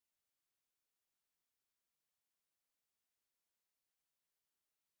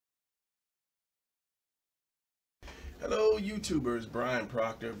Hello YouTubers, Brian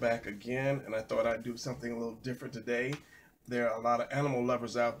Proctor back again, and I thought I'd do something a little different today. There are a lot of animal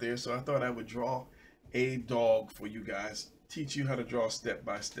lovers out there, so I thought I would draw a dog for you guys, teach you how to draw step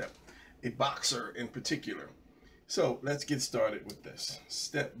by step, a boxer in particular. So let's get started with this,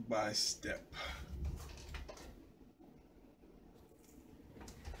 step by step.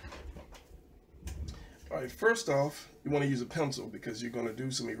 All right, first off, you want to use a pencil because you're going to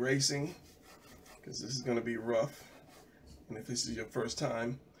do some erasing, because this is going to be rough. And if this is your first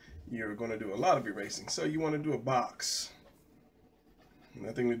time, you're going to do a lot of erasing. So you want to do a box.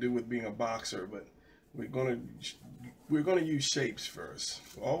 Nothing to do with being a boxer, but we're going to use shapes first.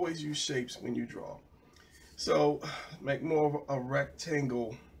 Always use shapes when you draw. So make more of a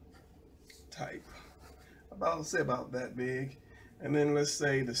rectangle type, say about that big, and then let's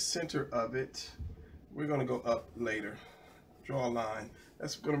say the center of it. We're going to go up later. Draw a line.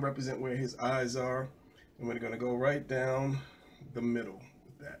 That's going to represent where his eyes are. And we're going to go right down the middle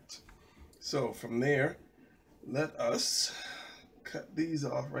with that. So from there, let us cut these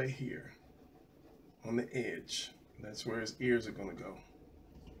off right here on the edge. That's where his ears are going to go.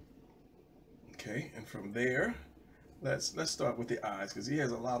 Okay, and from there, let's start with the eyes because he has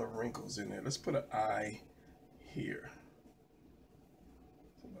a lot of wrinkles in there. Let's put an eye here.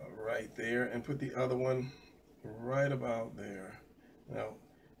 About right there, and put the other one right about there. Now,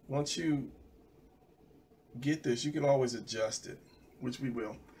 once you get this, you can always adjust it, which we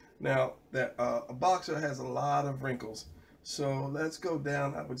will. Now that a boxer has a lot of wrinkles, so let's go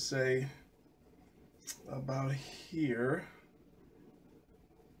down, I would say about here,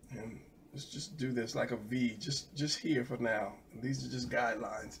 and let's just do this like a V, just here for now. These are just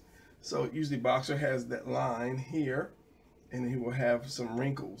guidelines. So usually boxer has that line here, and he will have some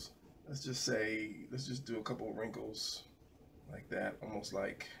wrinkles. Let's just do a couple of wrinkles like that, almost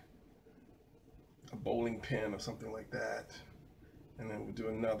like a bowling pin or something like that. And then we'll do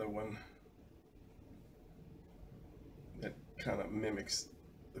another one that kind of mimics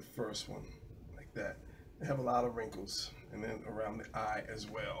the first one like that. They have a lot of wrinkles, and then around the eye as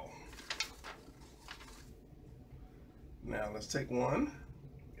well. Now let's take one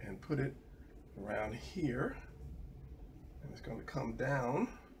and put it around here, and it's going to come down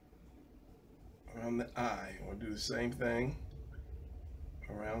around the eye. We'll do the same thing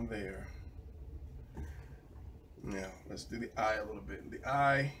around there. Now let's do the eye a little bit. The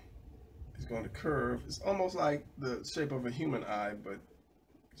eye is going to curve. It's almost like the shape of a human eye, but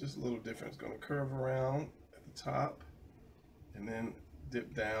just a little different. It's going to curve around at the top and then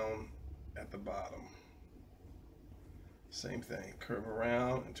dip down at the bottom. Same thing, curve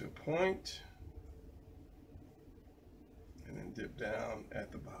around into a point and then dip down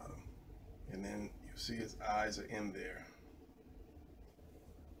at the bottom. And then you see his eyes are in there.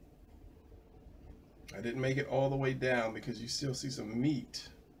 I didn't make it all the way down because you still see some meat,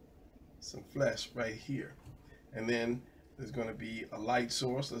 some flesh right here. And then there's going to be a light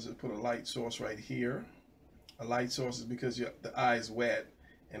source. Let's just put a light source right here. A light source is because the eye is wet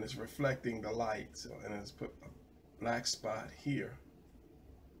and it's reflecting the light. So, and let's put a black spot here,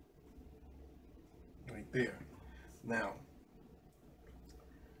 right there. Now,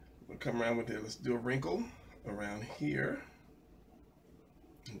 we'll come around with it. Let's do a wrinkle around here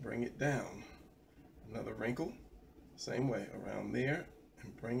and bring it down. Another wrinkle, same way, around there,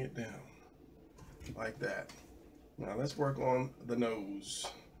 and bring it down, like that. Now let's work on the nose.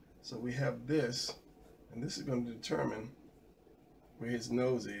 So we have this, and this is going to determine where his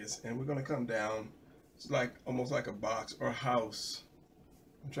nose is, and we're going to come down. It's like almost like a box or a house.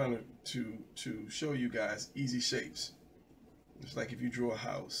 I'm trying to show you guys easy shapes. It's like if you drew a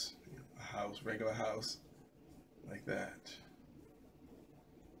house, regular house, like that.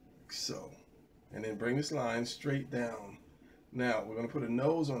 So. And then bring this line straight down. Now we're going to put a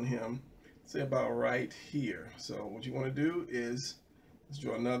nose on him, say about right here. So what you want to do is let's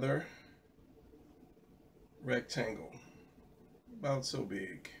draw another rectangle, about so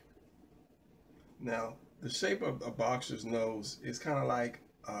big. Now the shape of a boxer's nose is kind of like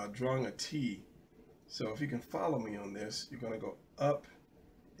drawing a T. So if you can follow me on this, you're going to go up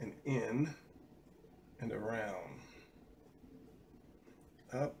and in and around.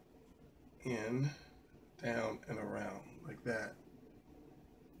 Up, in, down, and around, like that.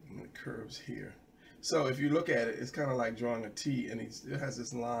 And it curves here. So if you look at it, it's kind of like drawing a T, and it has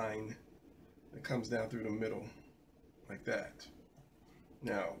this line that comes down through the middle, like that.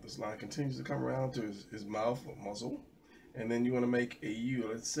 Now, this line continues to come around to his mouth or muzzle, and then you want to make a U.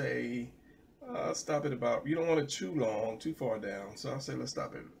 Let's say, stop it about, you don't want it too long, too far down. So I'll say, let's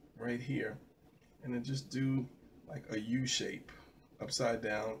stop it right here, and then just do like a U shape. Upside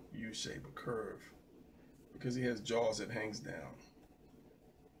down U shape, a curve. because he has jaws that hangs down.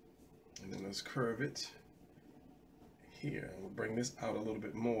 And then let's curve it here. And we'll bring this out a little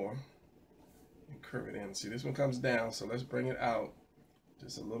bit more and curve it in. See, this one comes down, so let's bring it out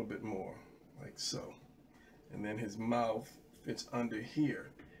just a little bit more, like so. And then his mouth fits under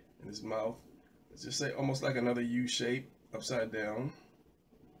here. And his mouth, let's just say almost like another U shape, upside down,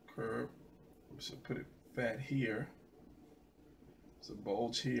 curve. So put it fat here. There's a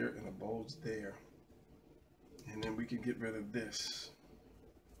bulge here and a bulge there. And then we can get rid of this,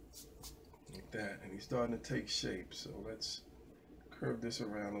 like that. And he's starting to take shape. So let's curve this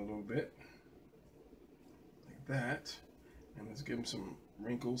around a little bit, like that. And let's give him some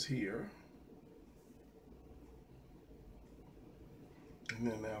wrinkles here. And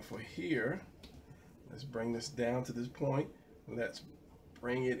then now for here, let's bring this down to this point. Let's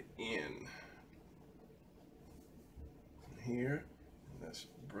bring it in here. And let's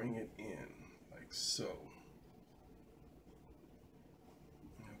bring it in like so.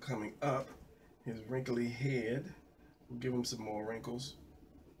 Now coming up, his wrinkly head, we'll give him some more wrinkles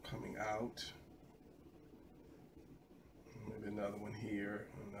coming out. Maybe another one here,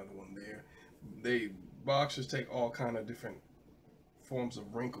 another one there. Boxers take all kind of different forms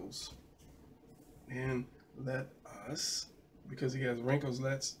of wrinkles. And let us, because he has wrinkles,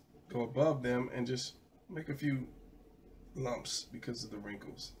 let's go above them and just make a few lumps because of the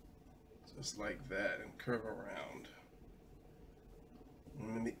wrinkles. Just like that, and curve around.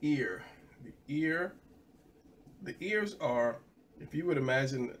 And then the ears are, if you would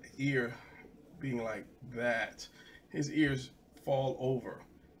imagine the ear being like that, his ears fall over.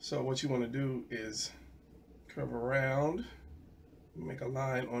 So what you want to do is curve around, make a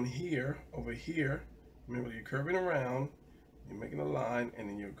line on here, over here. Remember, you're curving around, you're making a line, and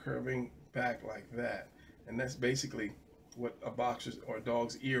then you're curving back like that. And that's basically what a boxer's or a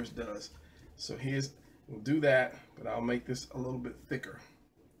dog's ears does. So we'll do that, but I'll make this a little bit thicker.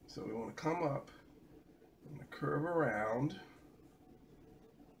 So we want to come up, I'm going to curve around,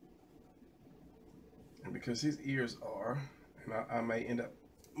 and because his ears are, and I may end up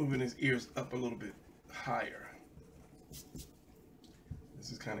moving his ears up a little bit higher.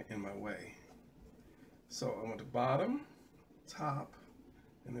 This is kind of in my way. So I want the bottom, top,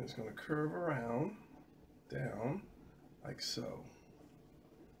 and then it's going to curve around, down, like so.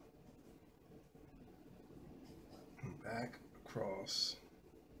 And back, across.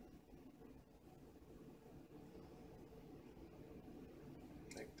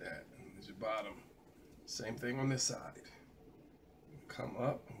 Like that. And there's your bottom. Same thing on this side. Come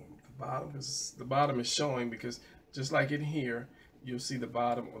up, the bottom, because the bottom is showing, because just like in here, you'll see the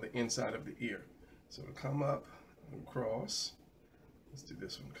bottom or the inside of the ear. So it'll come up and across. Let's do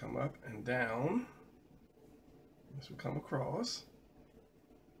this one. Come up and down. This will come across.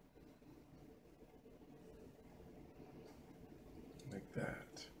 Like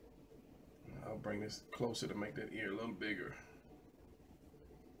that. I'll bring this closer to make that ear a little bigger.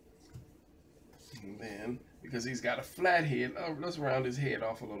 And then, because he's got a flat head, let's round his head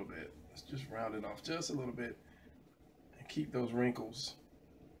off a little bit. Let's just round it off just a little bit and keep those wrinkles.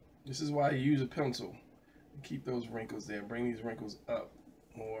 This is why you use a pencil. Keep those wrinkles there. Bring these wrinkles up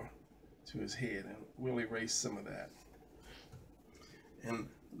more to his head, and we'll erase some of that. And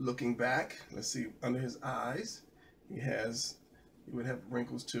looking back, let's see, under his eyes, he would have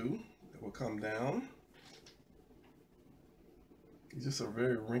wrinkles too that will come down. He's just a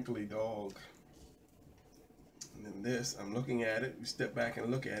very wrinkly dog. And then this, I'm looking at it. We step back and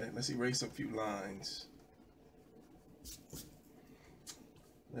look at it. Let's erase a few lines.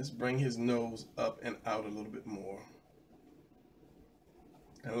 Let's bring his nose up and out a little bit more.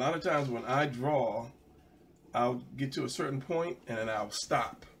 And a lot of times when I draw, I'll get to a certain point and then I'll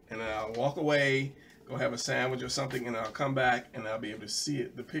stop. And then I'll walk away, go have a sandwich or something, and I'll come back and I'll be able to see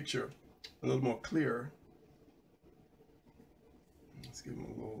it, the picture a little more clear. Let's give him a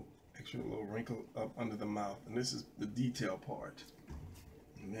little little wrinkle up under the mouth. And this is the detail part.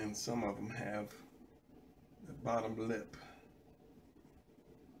 And then some of them have the bottom lip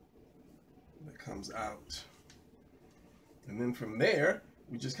that comes out. And then from there,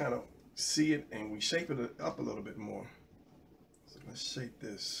 we just kind of see it and we shape it up a little bit more. So let's shape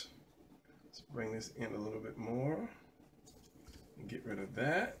this. Let's bring this in a little bit more and get rid of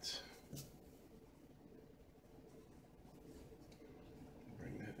that.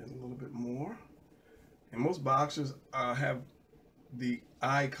 Bring that in a little bit more. And most boxers have the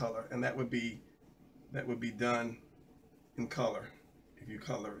eye color, and that would be done in color if you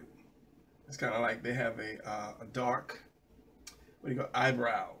color it. It's kind of like they have a dark, what do you call,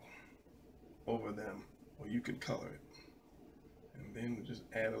 eyebrow over them, or you could color it. And then just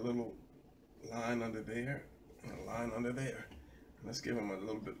add a little line under there And a line under there. And let's give him a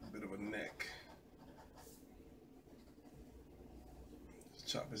little bit of a neck. Just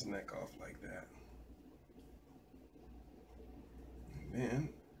chop his neck off like that. And then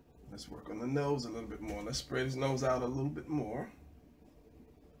let's work on the nose a little bit more. Let's spread his nose out a little bit more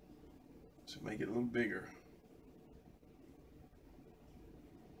to make it a little bigger.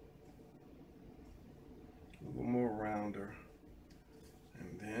 A little more rounder.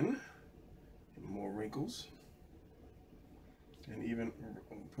 And then more wrinkles. And even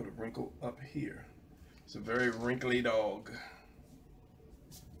put a wrinkle up here. It's a very wrinkly dog.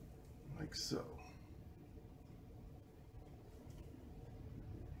 Like so.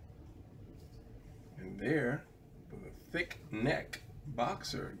 And there, with a thick neck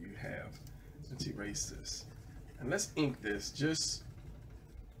boxer you have. Let's erase this. And let's ink this just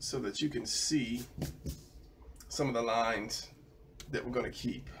so that you can see some of the lines that we're going to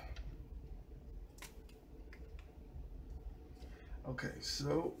keep. Okay,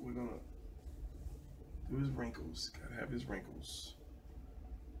 so we're going to do his wrinkles. Got to have his wrinkles.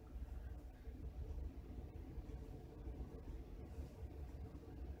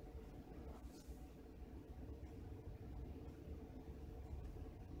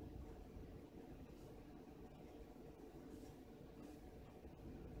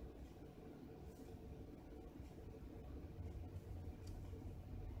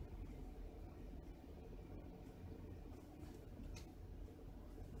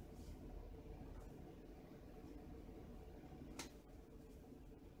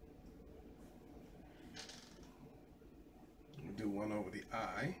 Do one over the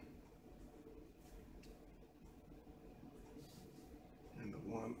eye and the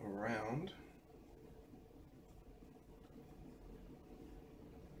one around.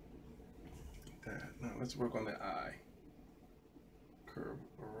 That. Now let's work on the eye. Curve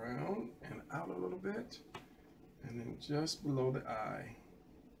around and out a little bit, and then just below the eye.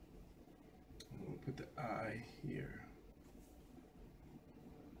 And we'll put the eye here.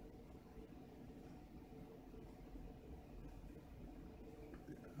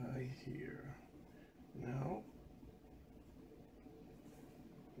 Here. Now,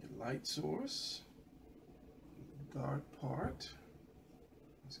 your light source, the dark part,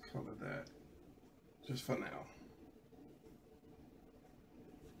 let's color that just for now.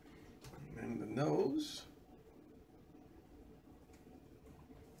 And then the nose,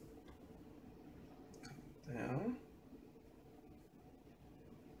 down.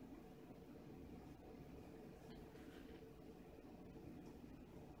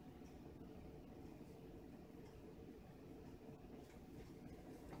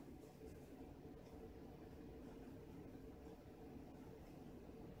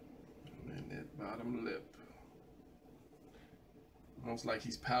 Bottom lip. Almost like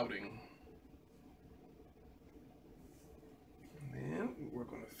he's pouting. And then we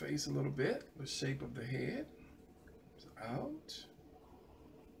work on the face a little bit. The shape of the head. It's out.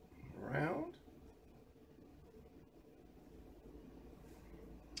 Around.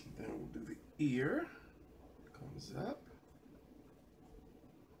 Then we'll do the ear. Comes up.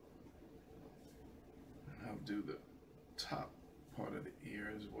 And I'll do the top part of the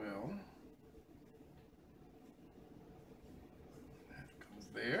ear as well.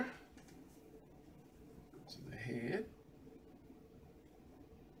 There, to the head,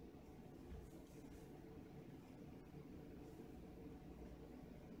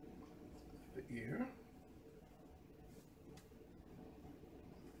 the ear,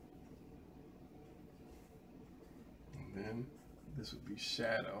 and then this would be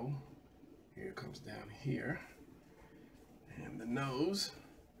shadow. Here comes down here, and the nose.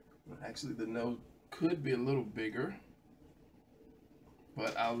 Well, actually, the nose could be a little bigger.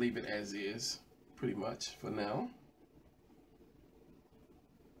 But I'll leave it as is, pretty much, for now.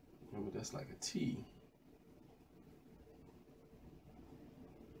 Remember, that's like a T.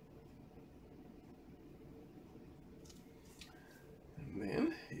 And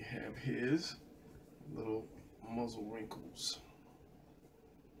then you have his little muzzle wrinkles.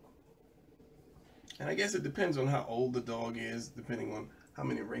 And I guess it depends on how old the dog is, depending on how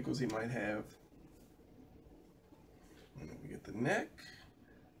many wrinkles he might have. And then we get the neck.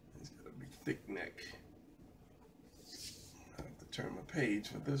 He's got a big thick neck. I have to turn my page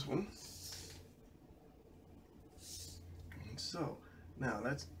for this one. And so now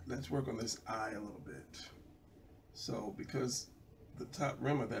let's work on this eye a little bit. So because the top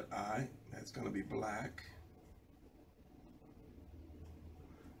rim of that eye, that's going to be black.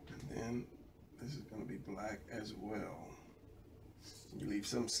 And then this is going to be black as well. You leave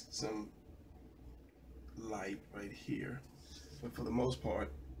some light right here, but for the most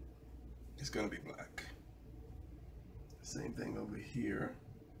part, it's going to be black. Same thing over here.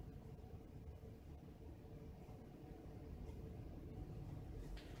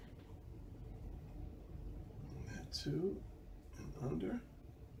 And that too, and under.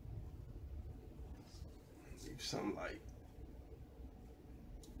 Leave some light.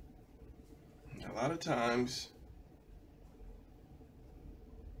 A lot of times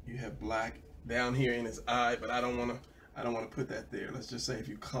you have black down here in his eye, but I don't want to put that there. Let's just say if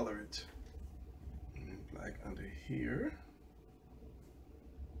you color it, and black under here.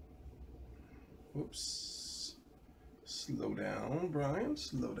 Whoops. Slow down, Brian.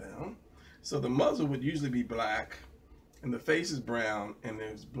 Slow down. So the muzzle would usually be black, and the face is brown, and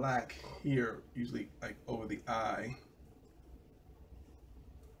there's black here, usually like over the eye.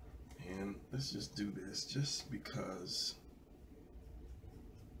 And let's just do this just because.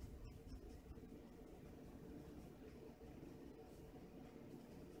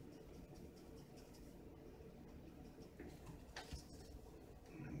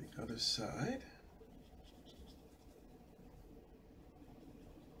 And the other side.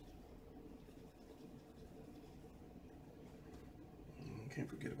 And can't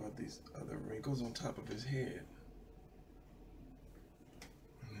forget about these other wrinkles on top of his head.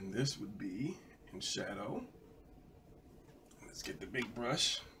 And this would be in shadow. Let's get the big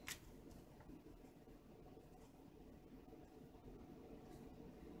brush.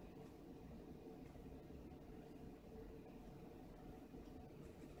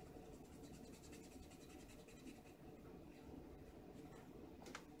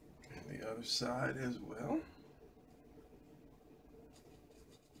 And the other side as well.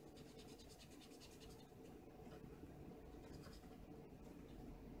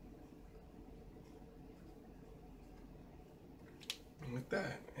 With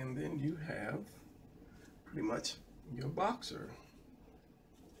that, and then you have pretty much your boxer.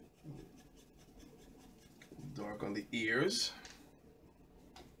 Dark on the ears,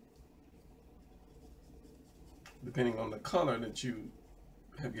 depending on the color that you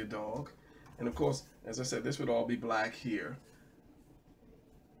have your dog. And of course, as I said, this would all be black here,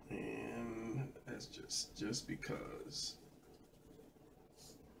 and that's just because.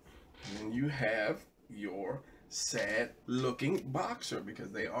 And then you have your sad looking boxer,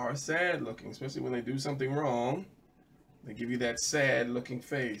 because they are sad looking, especially when they do something wrong. They give you that sad looking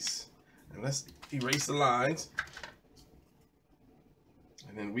face. And let's erase the lines,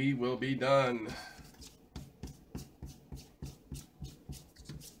 and then we will be done.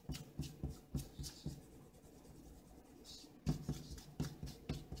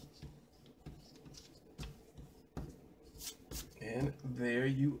 And there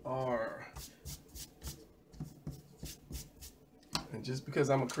you are. And just because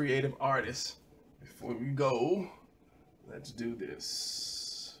I'm a creative artist, before we go, let's do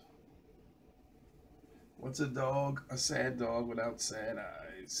this. What's a dog? A sad dog without sad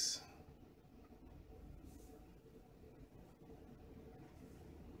eyes.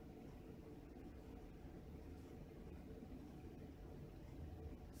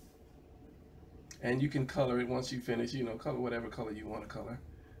 And you can color it once you finish, you know, color whatever color you want to color.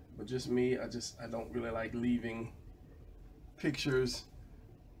 But just me, I don't really like leaving pictures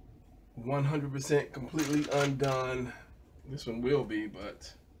 100% completely undone. This one will be,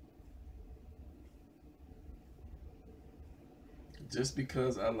 but just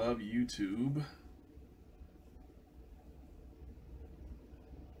because I love YouTube,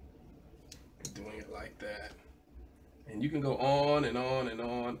 I'm doing it like that. And you can go on and on and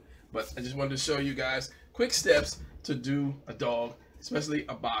on, but I just wanted to show you guys quick steps to do a dog, especially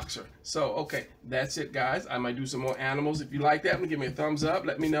a boxer. So, okay, that's it, guys. I might do some more animals. If you like that one, give me a thumbs up.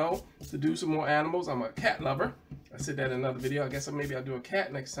 Let me know to do some more animals. I'm a cat lover. I said that in another video. I guess maybe I'll do a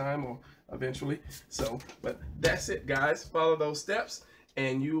cat next time or eventually. So, but that's it, guys. Follow those steps,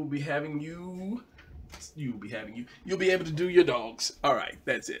 and you'll be able to do your dogs. All right,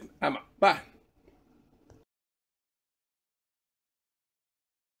 that's it. I'm out. Bye.